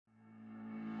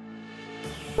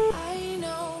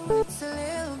It's a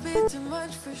little bit too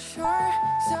much for sure.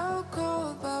 So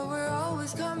cold, but we're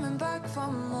always coming back for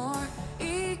more.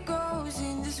 Egos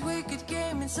in this wicked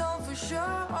game, it's all for sure.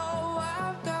 Oh,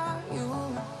 I've got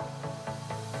you.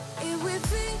 If we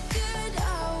figured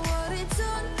out what it's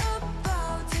all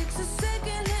about, takes a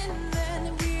second and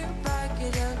then we're back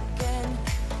it again.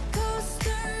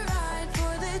 Coaster ride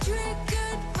for the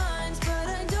triggered minds, but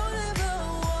I don't ever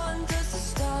want us to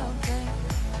stop it.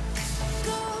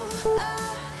 Go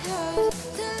ahead,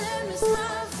 tell me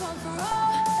smile for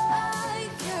all I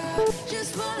care.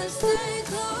 Just wanna stay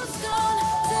close, don't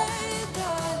take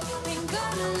that. Ain't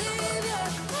gonna leave ya,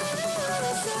 I don't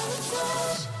wanna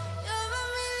sabotage. You're a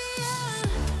million.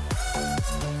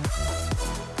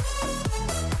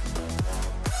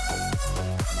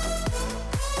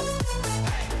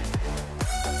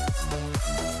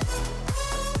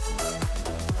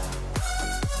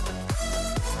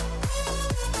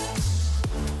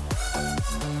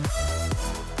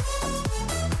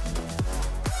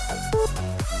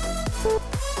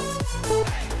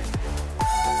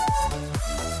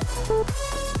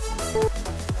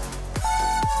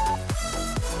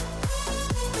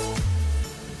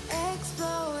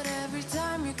 Explode every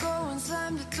time you go and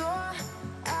slam the door.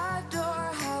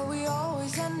 Adore how we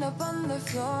always end up on the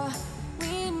floor.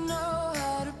 We know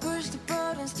how to push the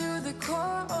buttons to the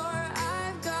core.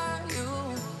 I've got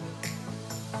you.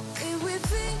 If we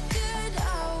figured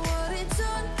out what it's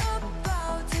all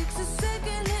about, takes a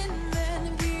second and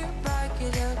then we're back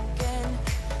it again.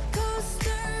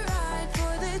 Coaster ride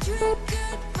for the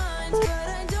triggered minds, but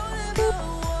I don't ever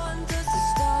want us to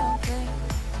stop it.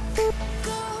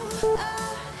 Go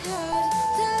ahead,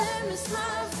 tell me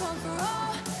smile for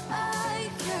all I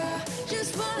care.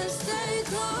 Just wanna stay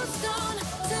close, don't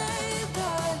take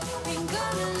that. Ain't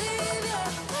gonna leave ya,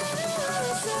 I don't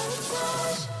wanna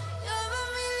sabotage. You're a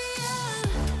million.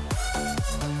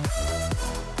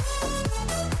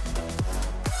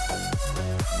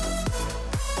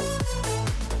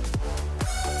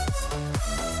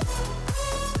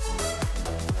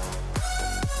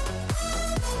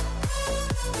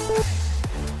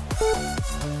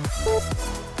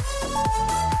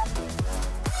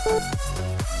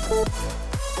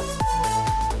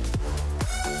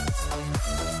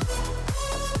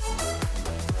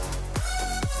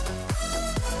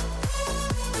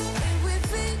 If we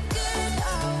figured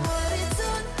out what it's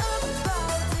all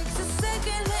about, takes a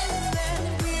second and then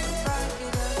we're back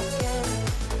it again.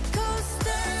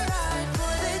 Coaster ride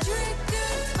for the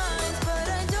triggered minds, but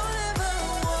I don't ever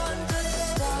want us to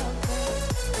stop it.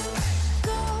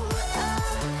 Go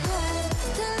ahead,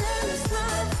 tell me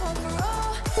smile for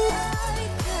all I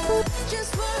care.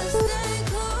 Just wanna stay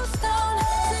close, don't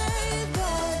take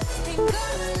that. Ain't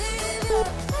gonna leave ya,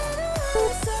 I don't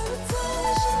wanna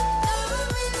sabotage. You're a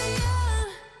million.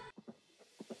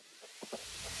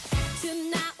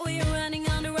 Tonight we're running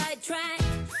on the right track.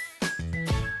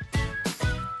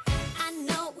 I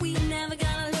know we never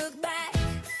gonna look back.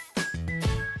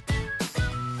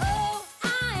 Oh,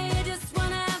 I just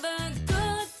wanna have a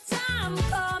good time.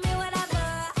 Call me whatever,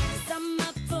 'cause I'm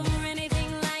up for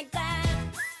anything like that.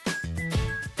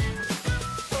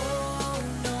 Oh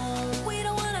no, we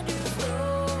don't wanna do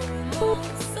slow-mo,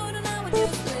 so tonight we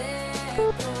just let go.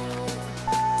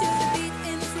 To the beat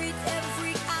in the streets, every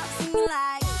freak out singing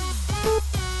like,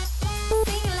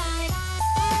 singing like,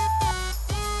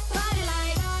 party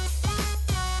like,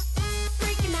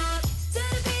 freaking out. To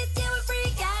the beat, yeah, we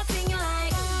freak out singing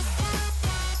like,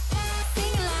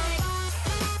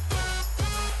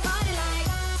 party like,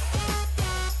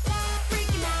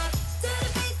 freaking out. To the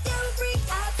beat, yeah, we freak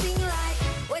out singing like.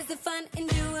 Where's the fun in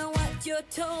doing what you're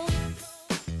told?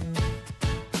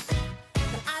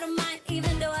 But I don't mind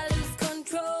even though I lose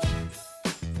control.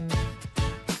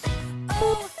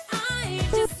 Oh, I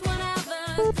just wanna have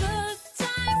a good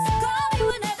time, so call me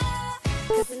whenever,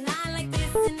 'cause a night like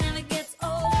this, it never gets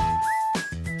old.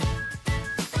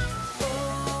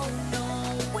 Oh no,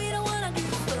 we don't wanna do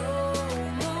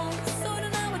slow-mo, so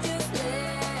tonight we just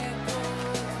let go.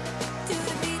 To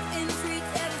the beat in the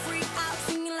streets, every freak out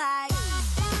singing like,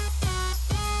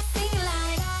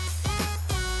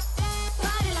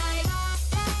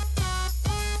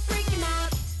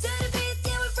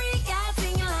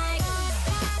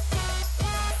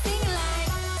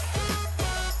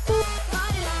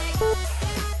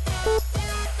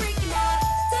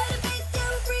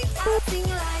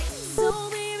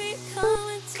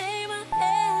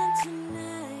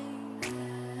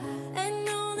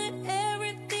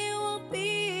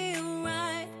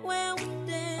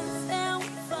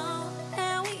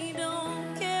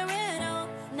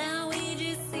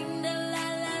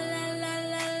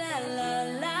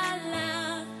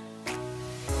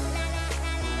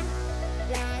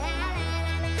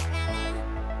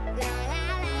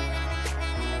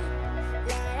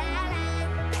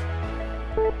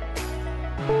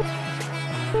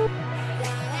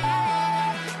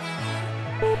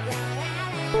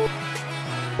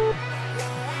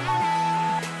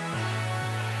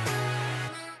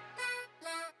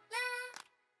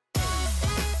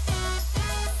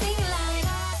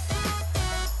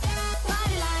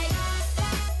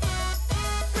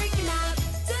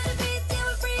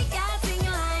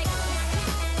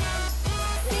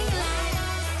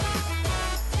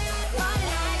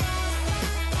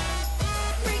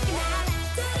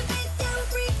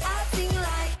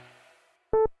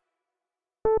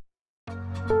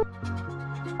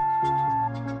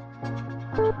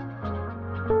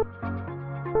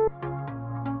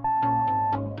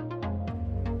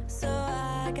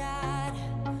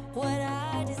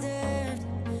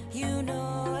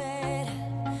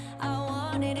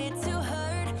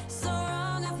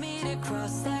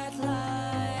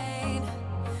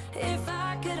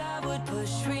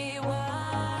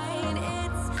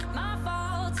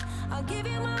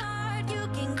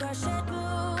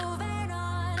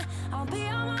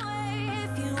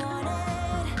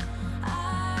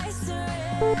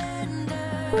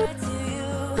 to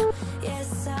you.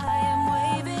 Yes, I am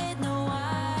waving the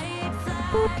white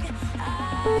flag.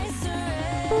 I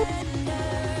surrender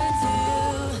to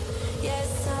you.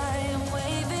 Yes, I am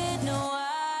waving the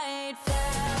white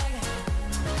flag.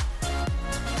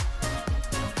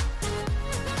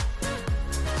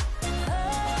 Oh,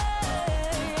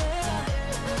 yeah.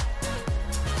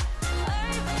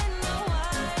 Waving the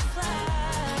white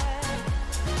flag.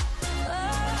 Oh,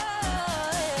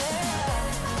 yeah.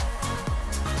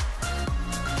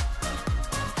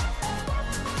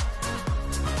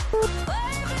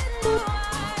 Waving the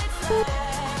white flag.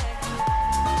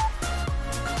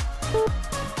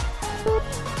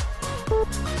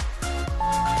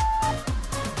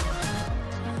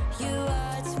 You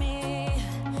watch me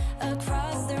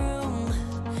across the room.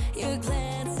 Your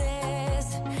glances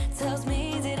tells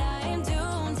me that I am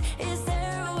doomed. Is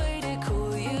there a way to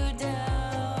cool you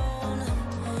down?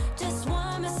 Just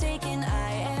one mistake and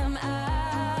I am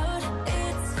out.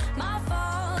 It's my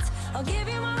fault. I'll give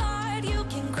you my heart. You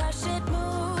can crush it.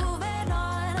 Moving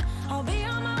on. I'll be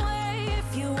on my way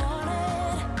if you want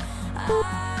it.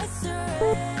 I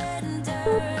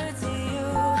surrender to you.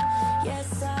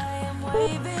 Yes, I am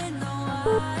waving the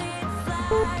white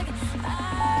flag. I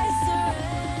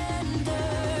surrender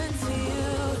to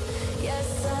you. Yes,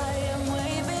 I am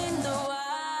waving the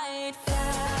white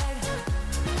flag.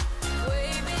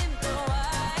 Waving the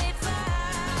white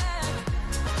flag.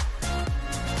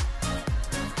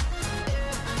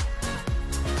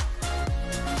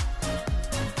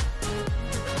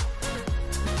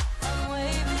 I'm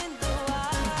waving the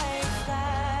white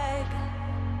flag.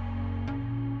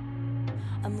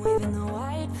 I'm waving the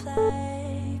white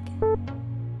flag.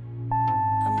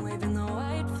 I'm waving the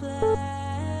white flag.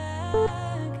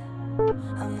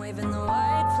 I'm waving the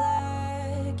white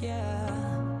flag, yeah.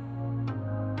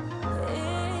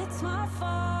 It's my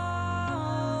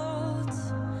fault.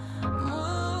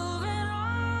 Moving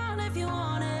on if you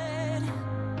want it.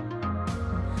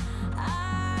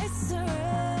 I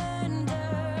surrender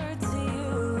to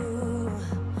you.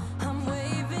 I'm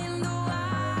waving the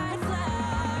white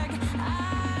flag.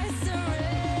 I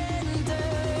surrender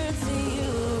to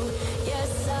you.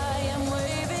 Yes, I am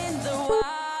waving the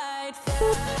white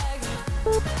flag.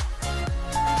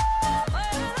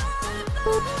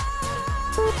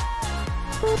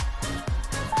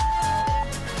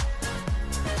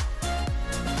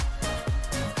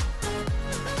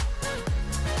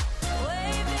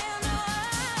 Waving the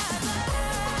white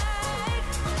flag.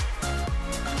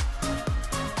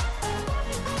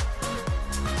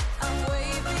 I'm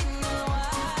waving the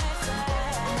white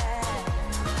flag.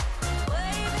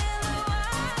 Waving the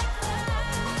white flag.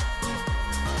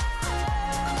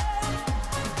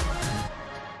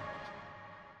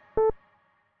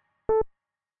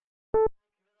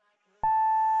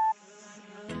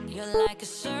 You're like a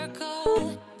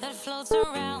circle that floats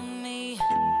around me,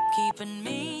 keeping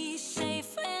me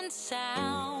safe and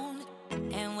sound.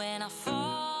 And when I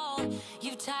fall,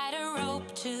 you've tied a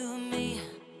rope to me.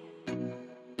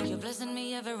 You're blessing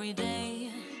me every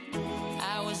day.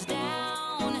 I was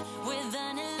down with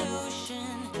an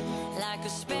illusion, like a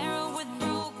sparrow with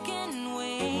broken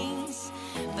wings.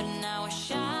 But now I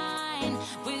shine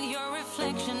with your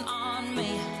reflection on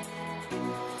me.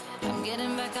 I'm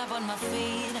getting back up on my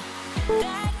feet.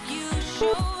 That you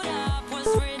showed up was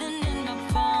written in my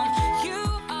palm. You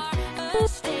are a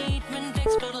statement,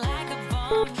 explode like a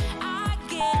bomb. I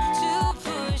get to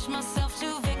push myself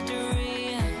to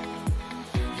victory.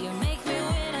 You make me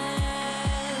winner.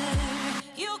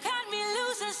 You cut me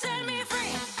loose and set me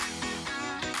free.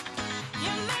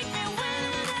 You make me win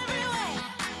in every way.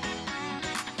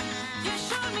 You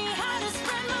showed me how to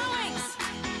spread my wings.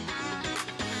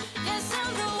 Yes,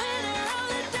 I'm the winner of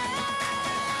the day.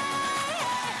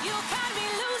 You cut me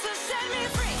loose and set me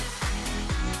free.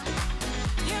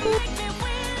 You make me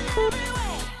win in every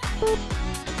way.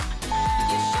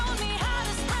 You showed me how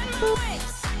to spread my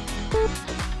wings.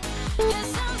 Yes,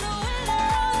 I'm the winner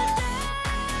of the day.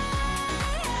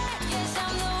 Yes,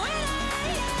 I'm the winner,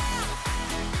 yeah.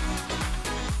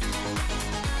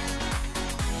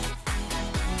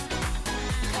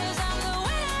 'Cause I'm the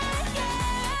winner,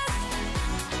 yes.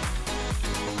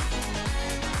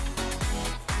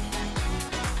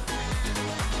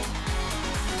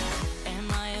 Am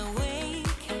I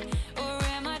awake or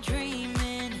am I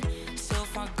dreaming? So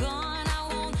far gone, I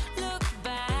won't look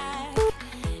back.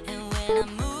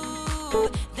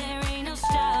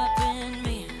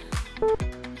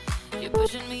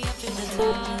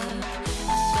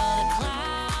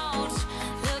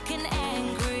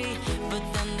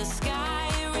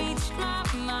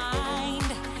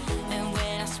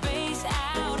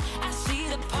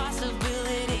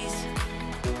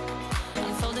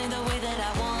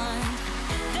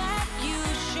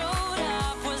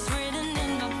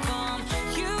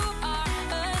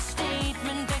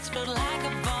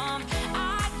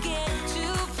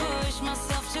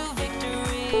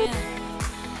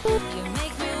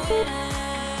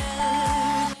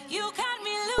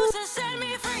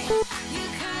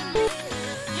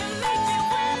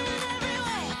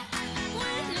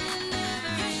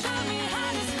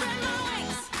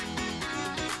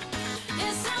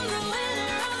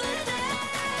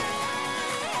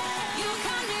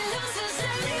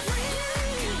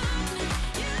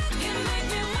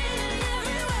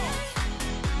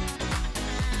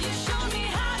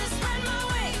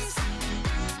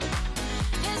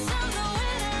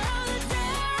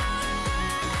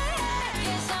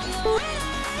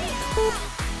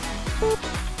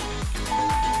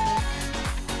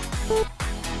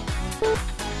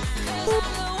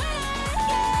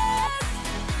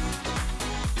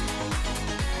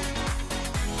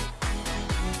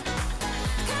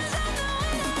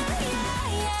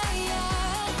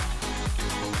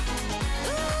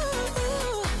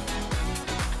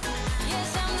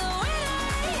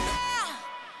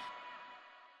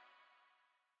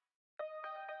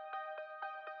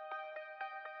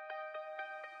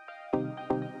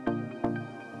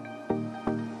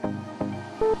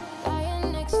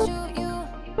 Lying next to you,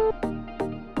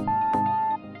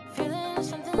 feeling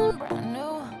something brand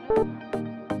new.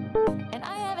 And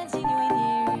I haven't seen you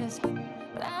in years,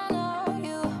 but I know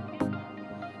you.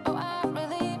 Oh, I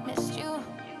really missed you.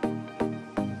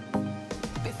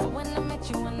 Before when I met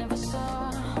you, I never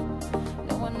saw.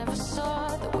 No one ever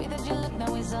saw the way that you look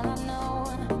now is all I know.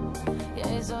 Yeah,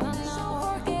 it's all I know.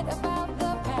 So forget about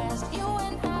the past. You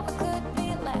and I could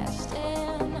be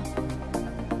lasting.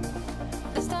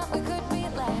 This time we could be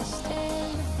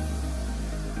lasting.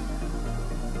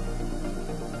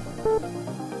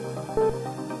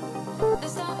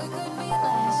 This time we could be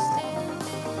lasting.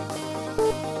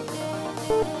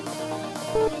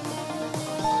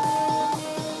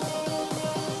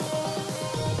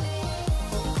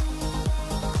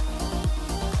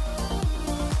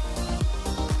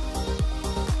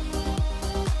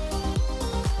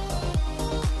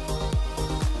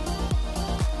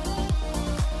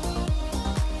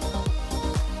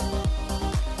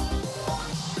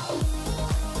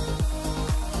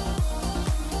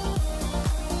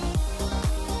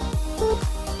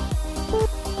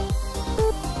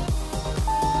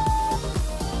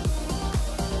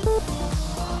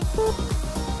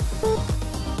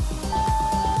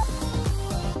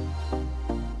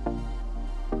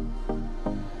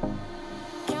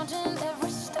 Counting every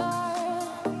star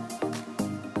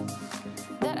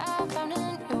that I found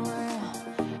in your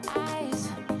eyes,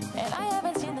 and I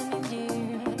haven't seen them in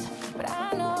years, but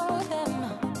I know them.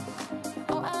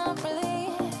 Oh, I'm really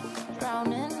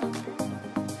drowning.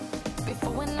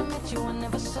 Before when I met you, I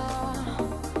never saw.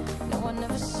 No one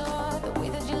never saw the way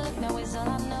that you look now is all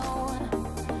I know.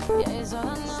 Yeah, it's all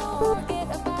I know. Forget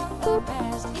about the past.